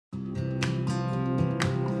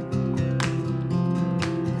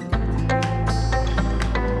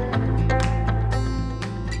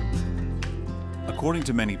According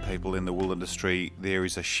to many people in the wool industry, there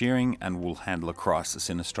is a shearing and woolhandler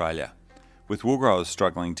crisis in Australia, with wool growers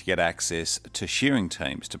struggling to get access to shearing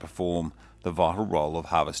teams to perform the vital role of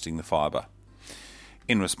harvesting the fibre.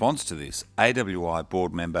 In response to this, AWI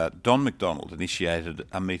board member Don McDonald initiated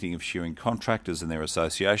a meeting of shearing contractors and their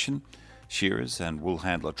association, shearers and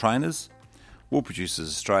woolhandler trainers, Wool Producers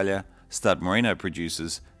Australia, stud merino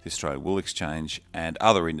producers, the Australian Wool Exchange and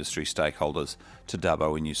other industry stakeholders to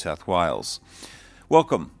Dubbo in New South Wales.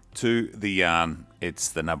 Welcome to The Yarn. It's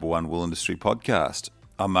the number one wool industry podcast.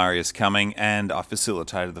 I'm Marius Cumming and I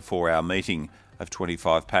facilitated the 4-hour meeting of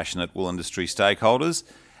 25 passionate wool industry stakeholders,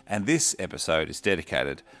 and this episode is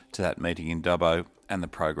dedicated to that meeting in Dubbo and the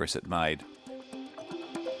progress it made.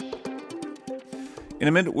 In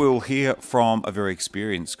a minute we'll hear from a very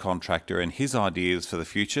experienced contractor and his ideas for the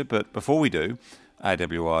future, but before we do,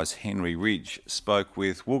 AWI's Henry Ridge spoke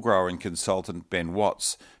with wool grower and consultant Ben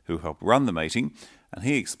Watts, who helped run the meeting, and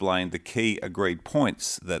he explained the key agreed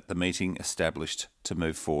points that the meeting established to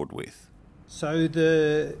move forward with. So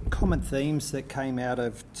the common themes that came out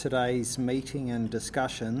of today's meeting and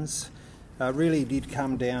discussions really did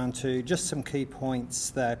come down to just some key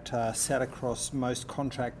points that sat across most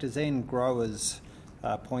contractors and growers,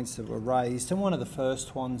 points that were raised. And one of the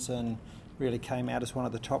first ones, and really came out as one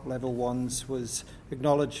of the top level ones, was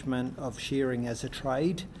acknowledgement of shearing as a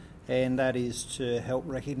trade, and that is to help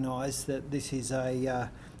recognise that this is a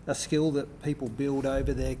skill that people build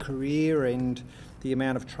over their career, and the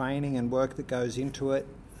amount of training and work that goes into it,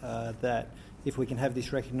 that if we can have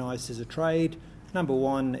this recognised as a trade, number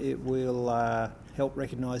one, it will help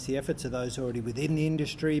recognise the efforts of those already within the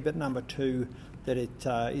industry, but number two, that it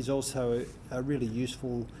is also a really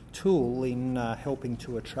useful tool in helping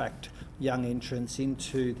to attract young entrants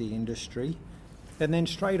into the industry. And then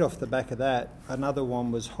straight off the back of that, another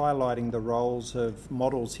one was highlighting the roles of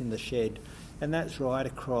models in the shed, and that's right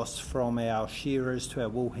across from our shearers to our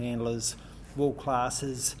wool handlers, wool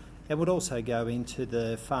classes, and would also go into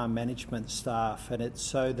the farm management staff. And it's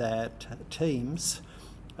so that teams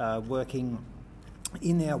working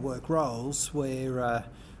in our work roles where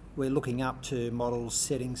we're looking up to models,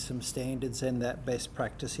 setting some standards and that best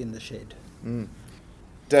practice in the shed.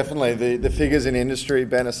 Definitely, the figures in industry,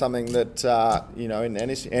 Ben, are something that in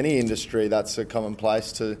any industry that's a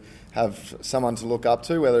commonplace to have someone to look up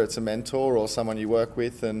to, whether it's a mentor or someone you work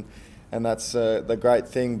with, and that's the great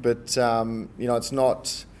thing. But it's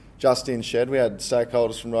not just in shed. We had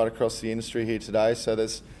stakeholders from right across the industry here today, so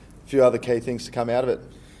there's a few other key things to come out of it.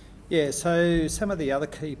 Yeah, so some of the other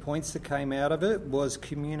key points that came out of it was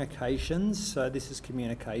communications. So this is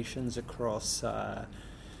communications across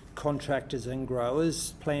contractors and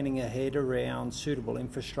growers, planning ahead around suitable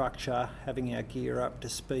infrastructure, having our gear up to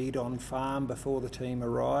speed on farm before the team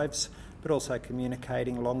arrives, but also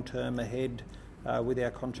communicating long-term ahead with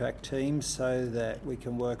our contract teams so that we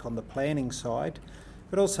can work on the planning side,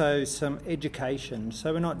 but also some education.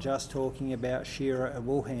 So we're not just talking about shearer and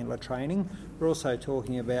wool handler training, we're also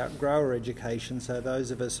talking about grower education, so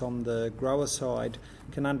those of us on the grower side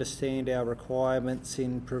can understand our requirements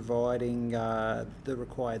in providing the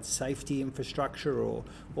required safety infrastructure or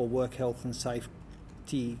work health and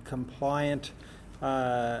safety compliant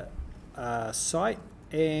site,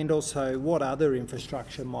 and also what other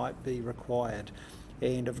infrastructure might be required.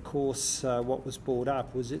 And of course, what was brought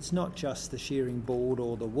up was it's not just the shearing board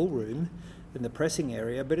or the wool room in the pressing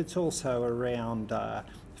area, but it's also around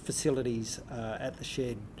facilities at the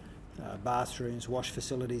shed, bathrooms, wash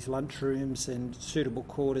facilities, lunchrooms, and suitable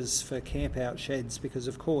quarters for camp-out sheds, because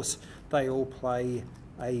of course they all play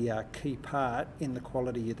a key part in the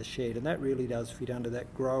quality of the shed, and that really does fit under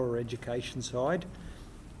that grower education side.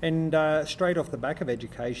 And straight off the back of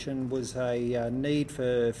education was a need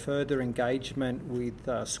for further engagement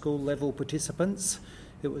with school level participants.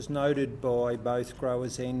 It was noted by both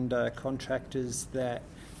growers and contractors that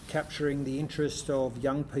capturing the interest of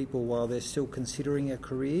young people while they're still considering a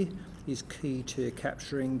career is key to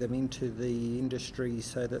capturing them into the industry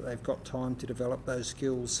so that they've got time to develop those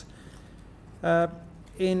skills.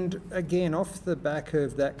 And again, off the back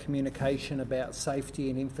of that communication about safety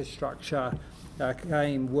and infrastructure,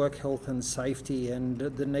 came work health and safety, and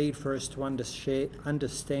the need for us to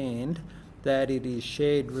understand that it is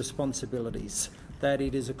shared responsibilities, that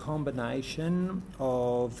it is a combination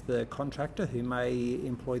of the contractor who may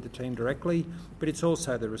employ the team directly, but it's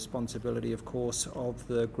also the responsibility, of course, of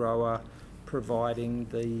the grower providing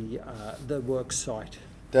the work site.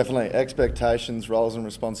 Definitely, expectations, roles and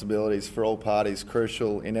responsibilities for all parties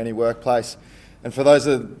crucial in any workplace. And for those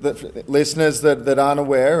listeners that aren't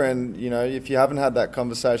aware, and if you haven't had that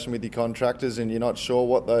conversation with your contractors and you're not sure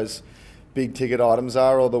what those big ticket items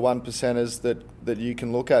are, or the 1%ers that you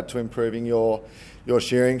can look at to improving your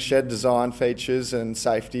shearing shed design features and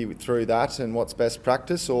safety through that, and what's best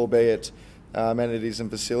practice, albeit amenities and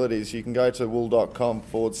facilities. You can go to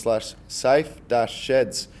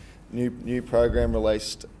wool.com/safe-sheds. New program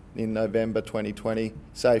released in November 2020,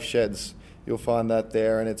 Safe Sheds. You'll find that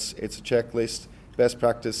there, and it's a checklist, best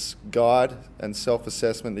practice guide and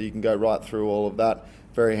self-assessment that you can go right through all of that.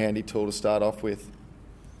 Very handy tool to start off with.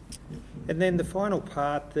 And then the final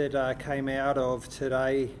part that came out of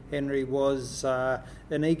today, Henry, was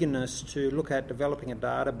an eagerness to look at developing a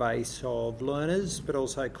database of learners, but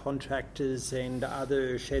also contractors and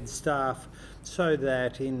other shed staff, so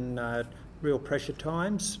that in real pressure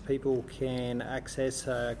times, people can access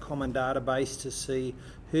a common database to see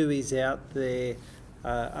who is out there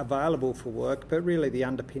available for work. But really the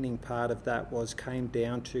underpinning part of that came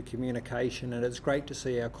down to communication, and it's great to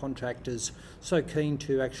see our contractors so keen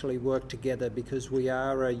to actually work together, because we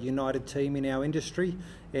are a united team in our industry,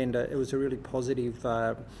 and it was a really positive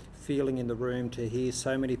feeling in the room to hear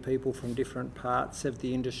so many people from different parts of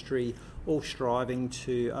the industry all striving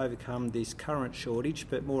to overcome this current shortage,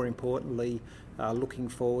 but more importantly looking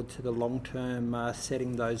forward to the long term,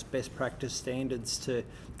 setting those best practice standards to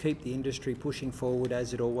keep the industry pushing forward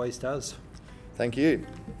as it always does. Thank you.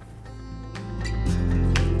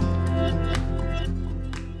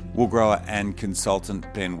 Wool grower and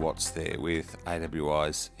consultant Ben Watts there with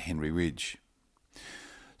AWI's Henry Ridge.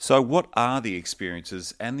 So what are the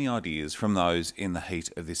experiences and the ideas from those in the heat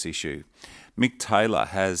of this issue? Mick Taylor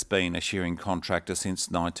has been a shearing contractor since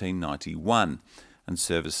 1991 and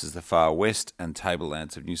services the far west and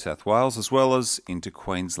tablelands of New South Wales as well as into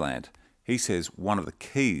Queensland. He says one of the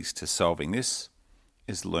keys to solving this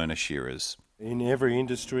is learner shearers. In every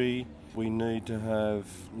industry, we need to have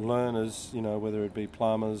learners, whether it be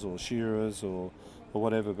plumbers or shearers or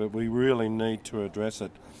whatever, but we really need to address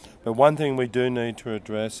it. But one thing we do need to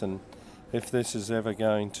address, and if this is ever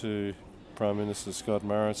going to Prime Minister Scott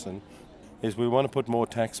Morrison, is we want to put more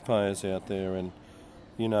taxpayers out there. And,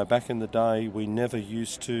 back in the day, we never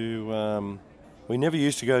used to go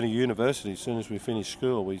to university as soon as we finished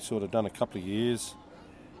school. We sort of done a couple of years,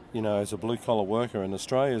 as a blue-collar worker, and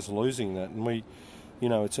Australia's losing that. And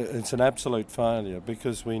it's an absolute failure,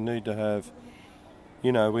 because we need to have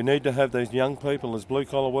these young people as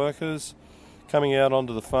blue-collar workers coming out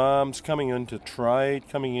onto the farms, coming into trade,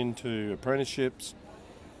 coming into apprenticeships.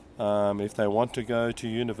 If they want to go to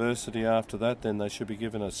university after that, then they should be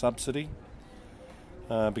given a subsidy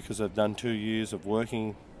because they've done 2 years of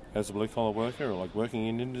working as a blue-collar worker, or like working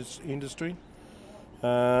in industry.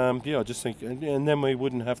 I just think, and then we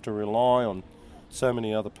wouldn't have to rely on so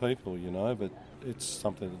many other people, but it's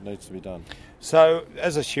something that needs to be done. So,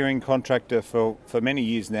 as a shearing contractor for many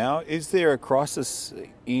years now, is there a crisis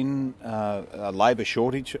in a labour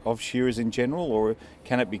shortage of shearers in general, or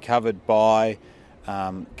can it be covered by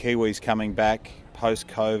Kiwis coming back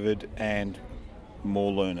post-COVID and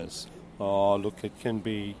more learners? Oh, look, it's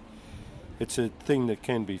a thing that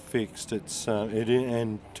can be fixed.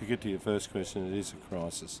 And to get to your first question, it is a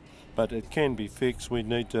crisis, but it can be fixed. We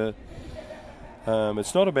need to.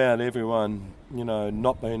 It's not about everyone,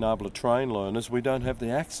 not being able to train learners. We don't have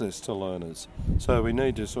the access to learners, so we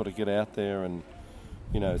need to sort of get out there and,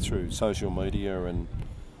 through social media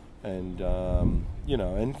and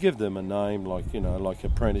give them a name like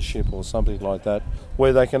apprenticeship or something like that,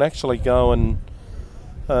 where they can actually go and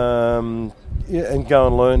learn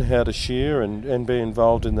how to shear and be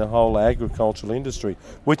involved in the whole agricultural industry,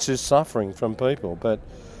 which is suffering from people. But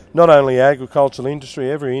not only agricultural industry,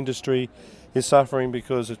 every industry is suffering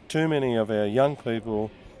because too many of our young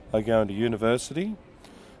people are going to university,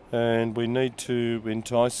 and we need to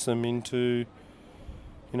entice them into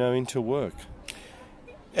work.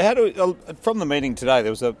 From the meeting today,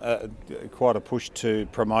 there was quite a push to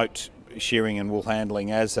promote shearing and wool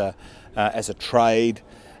handling as a trade.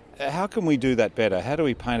 How can we do that better? How do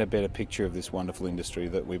we paint a better picture of this wonderful industry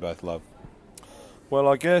that we both love? Well,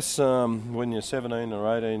 I guess when you're 17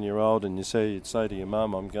 or 18 year old and you'd say to your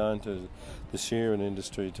mum, I'm going to the shearing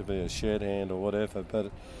industry to be a shed hand or whatever,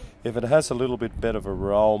 but if it has a little bit better of a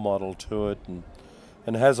role model to it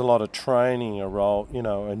and has a lot of training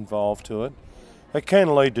involved to it, it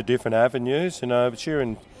can lead to different avenues, but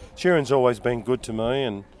shearing's always been good to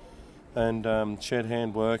me, and shed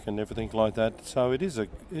hand work and everything like that. So it is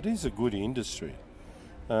a good industry,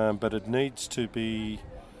 but it needs to be,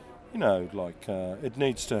 it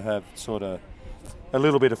needs to have sort of a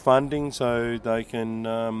little bit of funding so they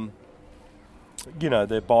can,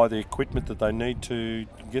 they buy the equipment that they need to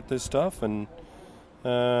get this stuff, and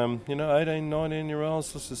 18,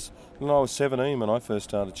 19-year-olds. I was 17 when I first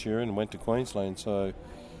started shearing and went to Queensland, so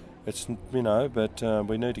it's, but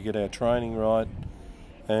we need to get our training right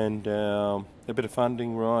and a bit of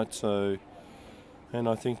funding right, and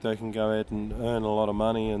I think they can go out and earn a lot of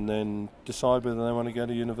money and then decide whether they want to go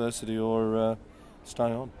to university or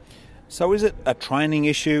stay on. So is it a training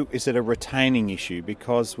issue? Is it a retaining issue?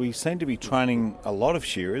 Because we seem to be training a lot of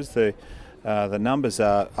shearers. The numbers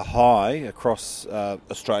are high across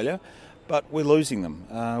Australia, but we're losing them.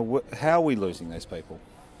 How are we losing these people?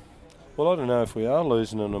 Well, I don't know if we are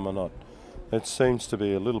losing them or not. It seems to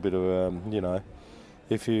be a little bit of,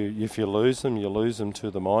 if you lose them, you lose them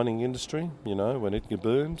to the mining industry, when it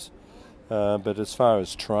booms. But as far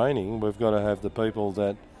as training, we've got to have the people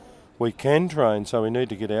that we can train, so we need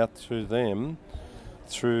to get out to them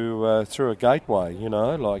through a gateway,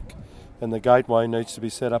 and the gateway needs to be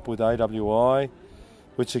set up with AWI,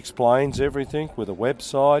 which explains everything with a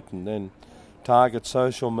website, and then target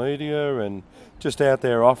social media, and just out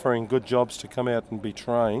there offering good jobs to come out and be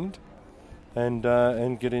trained and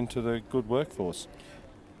get into the good workforce.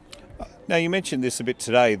 Now, you mentioned this a bit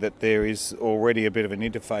today, that there is already a bit of an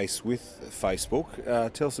interface with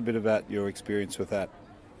Facebook. Tell us a bit about your experience with that.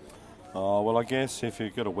 Oh, well, I guess if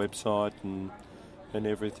you've got a website and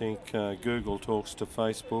everything, Google talks to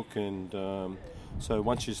Facebook, and so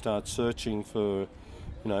once you start searching for,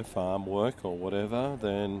 farm work or whatever,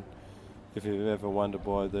 then if you've ever wondered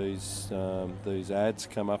why these ads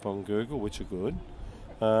come up on Google, which are good,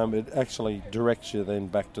 it actually directs you then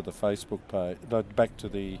back to the Facebook page, back to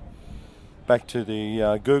the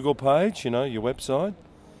Google page, your website,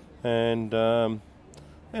 and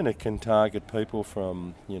it can target people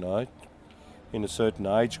from, in a certain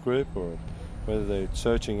age group, or whether they're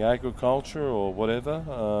searching agriculture or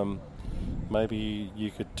whatever. Maybe you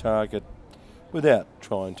could target without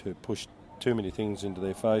trying to push too many things into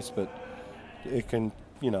their face, but it can,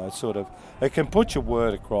 it can put your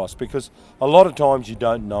word across, because a lot of times you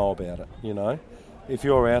don't know about it, If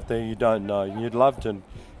you're out there, you don't know. You'd love to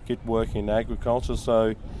get work in agriculture,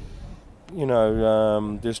 so,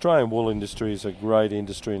 the Australian wool industry is a great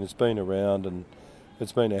industry, and it's been around, and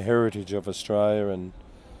it's been a heritage of Australia, and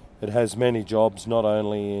it has many jobs, not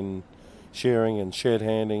only in shearing and shed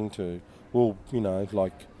handling to wool,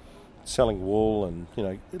 like selling wool, and,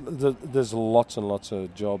 there's lots and lots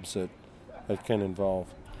of jobs that it can involve.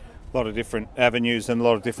 A lot of different avenues and a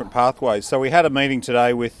lot of different pathways. So we had a meeting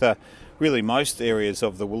today with really most areas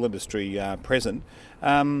of the wool industry present.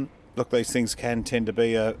 Look, these things can tend to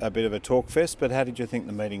be a bit of a talk fest, but how did you think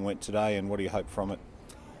the meeting went today, and what do you hope from it?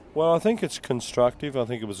 Well, I think it's constructive. I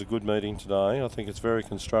think it was a good meeting today. I think it's very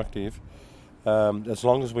constructive. As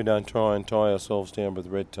long as we don't try and tie ourselves down with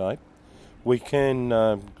red tape, we can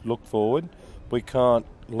look forward. We can't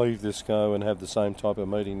leave this go and have the same type of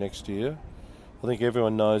meeting next year. I think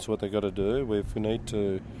everyone knows what they've got to do. We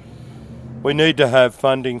need to have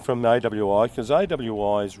funding from the AWI, because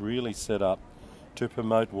AWI is really set up to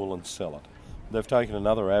promote wool and sell it. They've taken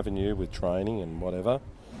another avenue with training and whatever,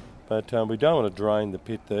 but we don't want to drain the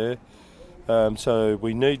pit there. So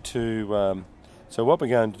we need to. So what we're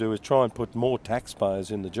going to do is try and put more taxpayers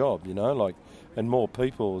in the job, and more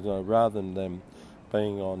people, rather than them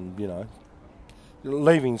being on,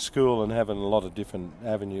 leaving school and having a lot of different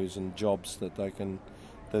avenues and jobs that they can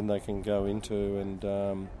go into. And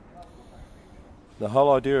the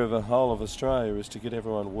whole idea of the whole of Australia is to get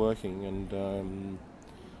everyone working, and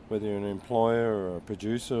whether you're an employer or a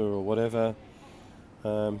producer or whatever,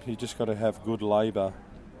 you just got to have good labour.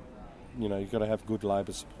 You've got to have good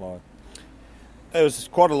labour supply. There was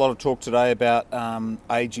quite a lot of talk today about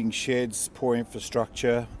ageing sheds, poor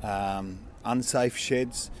infrastructure, unsafe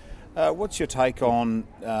sheds. What's your take on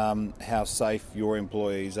how safe your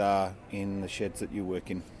employees are in the sheds that you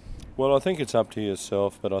work in? Well, I think it's up to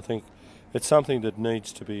yourself, but I think it's something that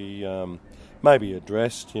needs to be maybe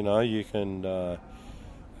addressed. You can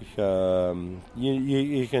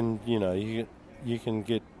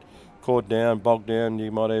get caught down, bogged down.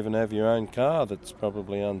 You might even have your own car that's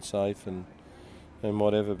probably unsafe and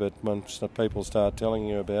whatever. But once the people start telling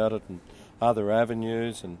you about it, and other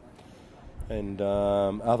avenues and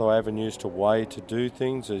other avenues to do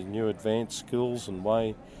things, new advanced skills and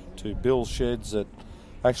way to build sheds that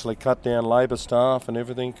actually cut down labour staff and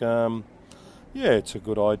everything. It's a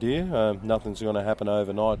good idea. Nothing's going to happen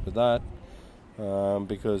overnight with that,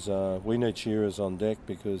 because we need shearers on deck,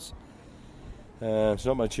 because it's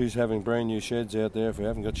not much use having brand new sheds out there if we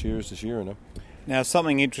haven't got shearers to shear in them. Now,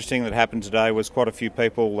 something interesting that happened today was quite a few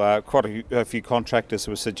people, quite a few contractors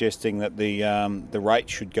were suggesting that the rate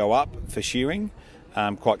should go up for shearing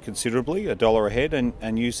quite considerably, $1 a head,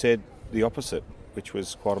 and you said the opposite. which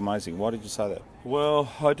was quite amazing. Why did you say that?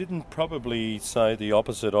 Well, I didn't probably say the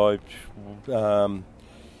opposite.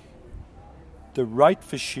 The rate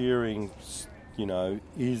for shearing,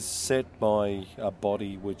 is set by a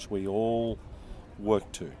body which we all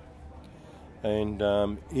work to. And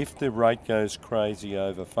if the rate goes crazy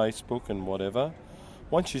over Facebook and whatever,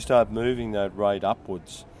 once you start moving that rate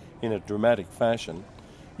upwards in a dramatic fashion,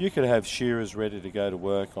 you could have shearers ready to go to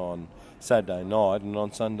work on Saturday night and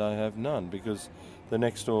on Sunday have none because the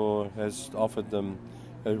next door has offered them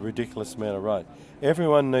a ridiculous amount of rate.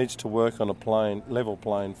 Everyone needs to work on a level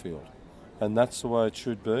playing field, and that's the way it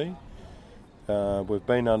should be. We've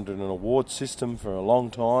been under an award system for a long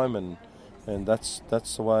time, and that's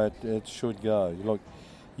the way it should go. Look,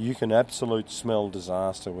 you can absolutely smell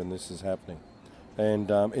disaster when this is happening, and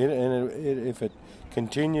if it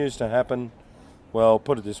continues to happen, well,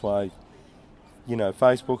 put it this way,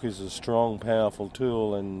 Facebook is a strong, powerful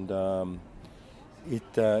tool, and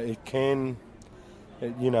it can,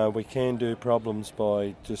 we can do problems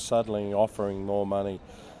by just suddenly offering more money.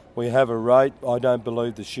 We have a rate. I don't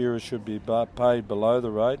believe the shearer should be paid below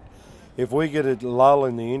the rate. If we get a lull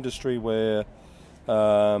in the industry where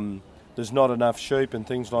there's not enough sheep and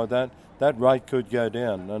things like that, that rate could go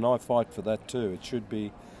down, and I fight for that too. It should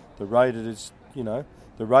be the rate it is, the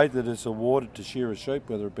rate that is awarded to shear a sheep,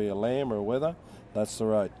 whether it be a lamb or a wether, that's the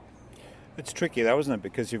rate. It's tricky though, isn't it?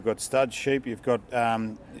 Because you've got stud sheep, you've got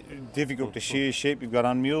difficult to shear sheep, you've got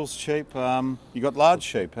unmuled sheep, you've got large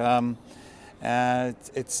sheep.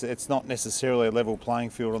 It's not necessarily a level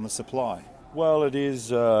playing field on the supply. Well, it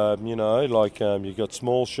is, you've got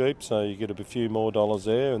small sheep, so you get a few more dollars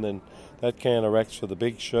there, and then that counteracts for the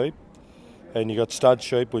big sheep. And you've got stud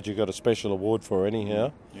sheep, which you've got a special award for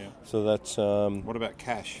anyhow. Yeah. So that's... what about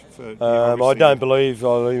cash? I don't believe,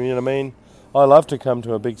 I love to come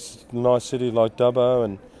to a big, nice city like Dubbo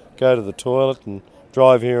and go to the toilet and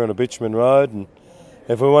drive here on a bitumen road. And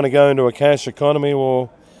if we want to go into a cash economy,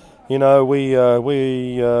 well, we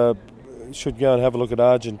should go and have a look at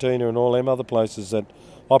Argentina and all them other places that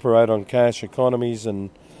operate on cash economies and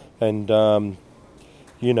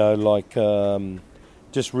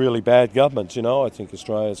just really bad governments. I think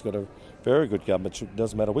Australia's got a very good government. It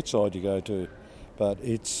doesn't matter which side you go to, but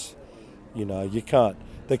it's, you can't.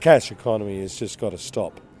 The cash economy has just got to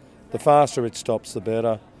stop. The faster it stops, the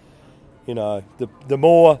better. The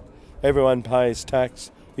more everyone pays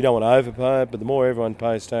tax, you don't want to overpay it, but the more everyone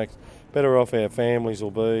pays tax, better off our families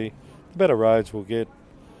will be, the better roads we'll get,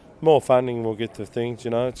 more funding we'll get to things.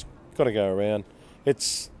 It's got to go around.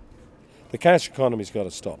 The cash economy's got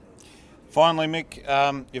to stop. Finally,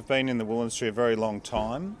 Mick, you've been in the wool industry a very long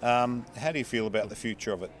time. How do you feel about the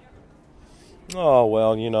future of it? Oh,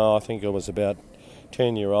 well, I think I was about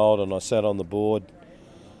 10-year-old and I sat on the board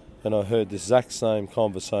and I heard this exact same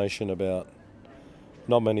conversation about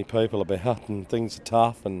not many people about and things are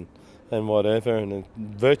tough and whatever, and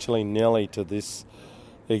virtually nearly to this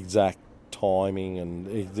exact timing and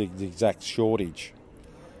the exact shortage.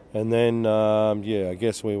 And then, I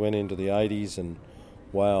guess we went into the 80s and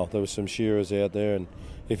wow, there were some shearers out there, and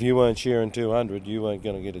if you weren't shearing 200, you weren't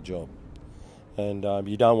going to get a job. And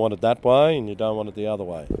you don't want it that way, and you don't want it the other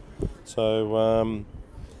way. So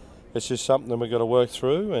it's just something we've got to work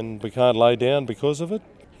through, and we can't lay down because of it.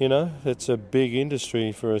 It's a big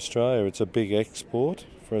industry for Australia. It's a big export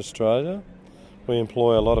for Australia. We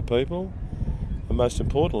employ a lot of people, and most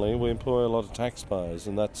importantly, we employ a lot of taxpayers,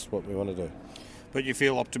 and that's what we want to do. But you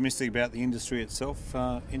feel optimistic about the industry itself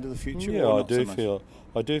into the future? Yeah,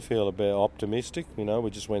 I do feel about optimistic. We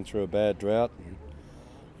just went through a bad drought.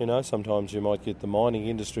 And, sometimes you might get the mining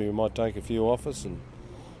industry who might take a few off us and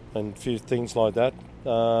a few things like that.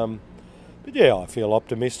 But yeah, I feel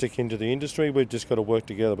optimistic into the industry. We've just got to work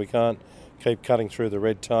together. We can't keep cutting through the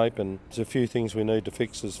red tape, and there's a few things we need to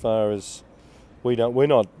fix as far as we're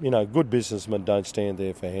not, good businessmen don't stand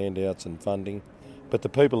there for handouts and funding. But the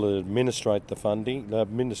people that administrate the funding,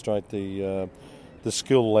 administrate the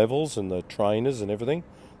skill levels and the trainers and everything,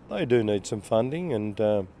 they do need some funding.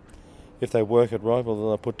 And if they work it right, well, then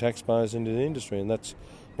they'll put taxpayers into the industry. And that's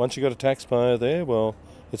once you've got a taxpayer there, well,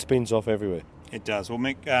 it spins off everywhere. It does. Well,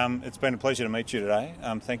 Mick, it's been a pleasure to meet you today.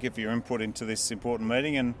 Thank you for your input into this important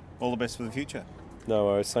meeting, and all the best for the future. No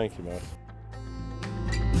worries. Thank you, mate.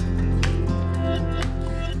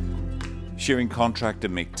 Shearing contractor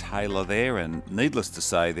Mick Taylor there, and needless to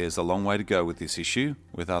say, there's a long way to go with this issue,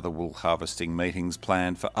 with other wool harvesting meetings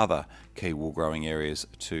planned for other key wool growing areas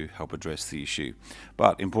to help address the issue.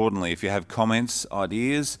 But importantly, if you have comments,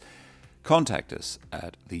 ideas, contact us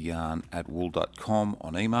at theyarn@wool.com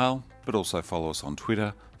on email, but also follow us on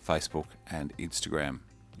Twitter, Facebook and Instagram.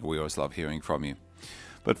 We always love hearing from you.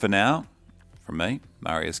 But for now, from From me,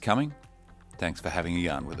 Marius Cumming, thanks for having a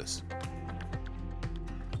yarn with us.